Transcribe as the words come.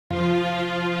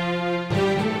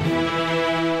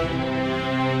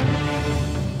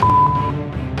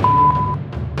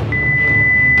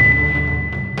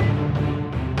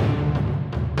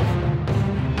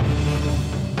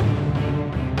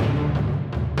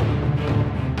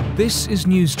This is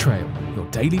News Trail, your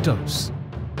daily dose.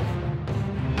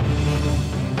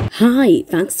 Hi,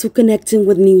 thanks for connecting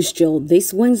with News Trail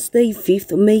this Wednesday,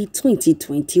 5th May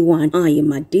 2021. I am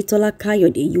Adetola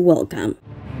Kayode. You're welcome.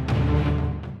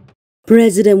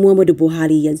 President Muhammadu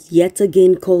Buhari has yet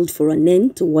again called for an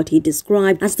end to what he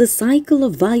described as the cycle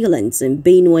of violence in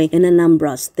Benue and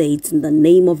Anambra states in the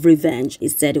name of revenge. He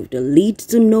said it will lead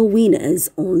to no winners,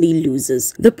 only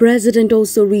losers. The president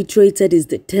also reiterated his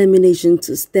determination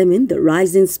to stem the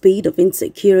rising speed of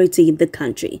insecurity in the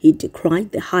country. He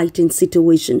decried the heightened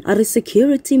situation at a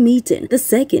security meeting, the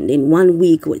second in 1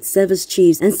 week, with service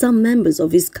chiefs and some members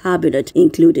of his cabinet,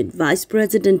 including Vice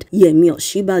President Yemi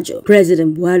Osinbajo.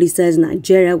 President Buhari says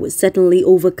Nigeria will certainly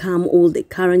overcome all the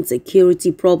current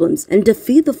security problems and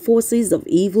defeat the forces of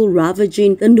evil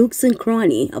ravaging the nooks and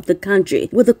crannies of the country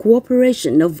with the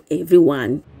cooperation of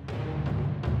everyone.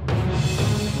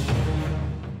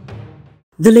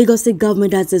 The Lagos State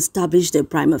government has established a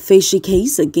prima facie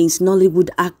case against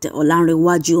Nollywood actor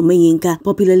Olanrewaju Omeyinka,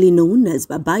 popularly known as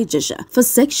Baba Ijesha, for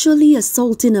sexually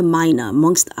assaulting a minor,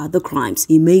 amongst other crimes.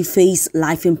 He may face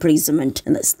life imprisonment.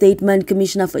 In a statement,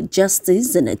 Commissioner for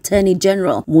Justice and Attorney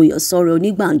General Muyosoro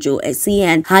Onigbanjo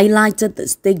SEN highlighted the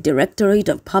State Directorate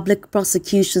of Public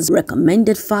Prosecution's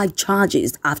recommended 5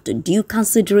 charges after due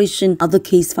consideration of the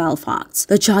case file facts.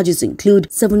 The charges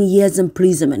include 7 years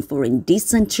imprisonment for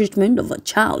indecent treatment of a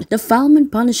child, defilement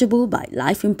punishable by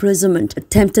life imprisonment,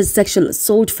 attempted sexual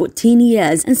assault 14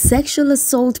 years, and sexual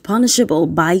assault punishable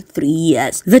by 3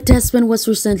 years. The testman was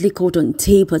recently caught on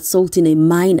tape assaulting a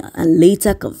minor and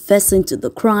later confessing to the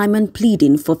crime and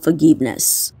pleading for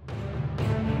forgiveness.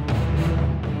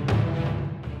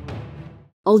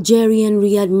 Algerian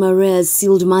Riyad Mahrez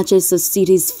sealed Manchester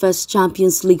City's first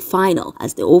Champions League final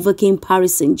as they overcame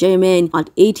Paris Saint-Germain at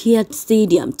Etihad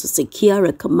Stadium to secure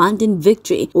a commanding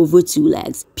victory over 2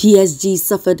 legs. PSG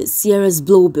suffered a serious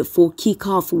blow before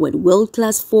kick-off when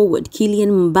world-class forward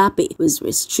Kylian Mbappe was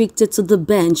restricted to the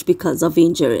bench because of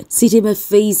injury. City may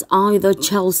face either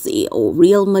Chelsea or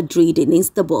Real Madrid in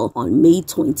Istanbul on May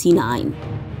 29.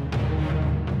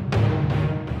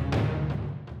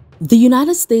 The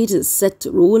United States is set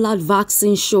to roll out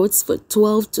vaccine shots for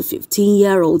 12 to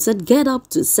 15-year-olds and get up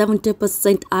to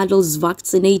 70% adults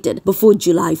vaccinated before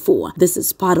July 4. This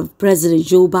is part of President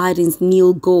Joe Biden's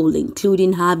new goal,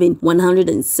 including having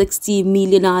 160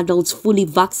 million adults fully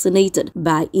vaccinated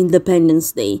by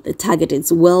Independence Day. The target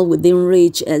is well within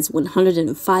reach as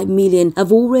 105 million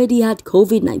have already had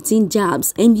COVID-19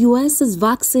 jabs, and U.S. is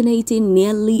vaccinating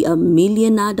nearly 1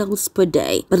 million adults per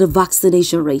day. But the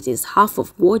vaccination rate is half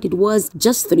of what it was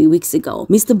just 3 weeks ago.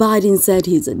 Mr. Biden said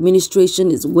his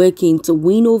administration is working to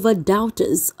win over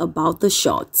doubters about the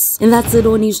shots. And that's it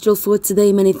on News Trail for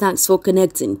today. Many thanks for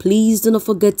connecting. Please do not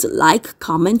forget to like,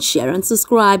 comment, share, and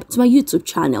subscribe to my YouTube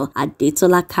channel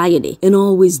Adetola Kayode. And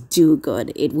always do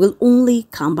good. It will only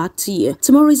come back to you.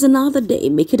 Tomorrow is another day.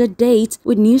 Make it a date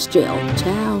with News Trail.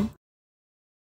 Ciao.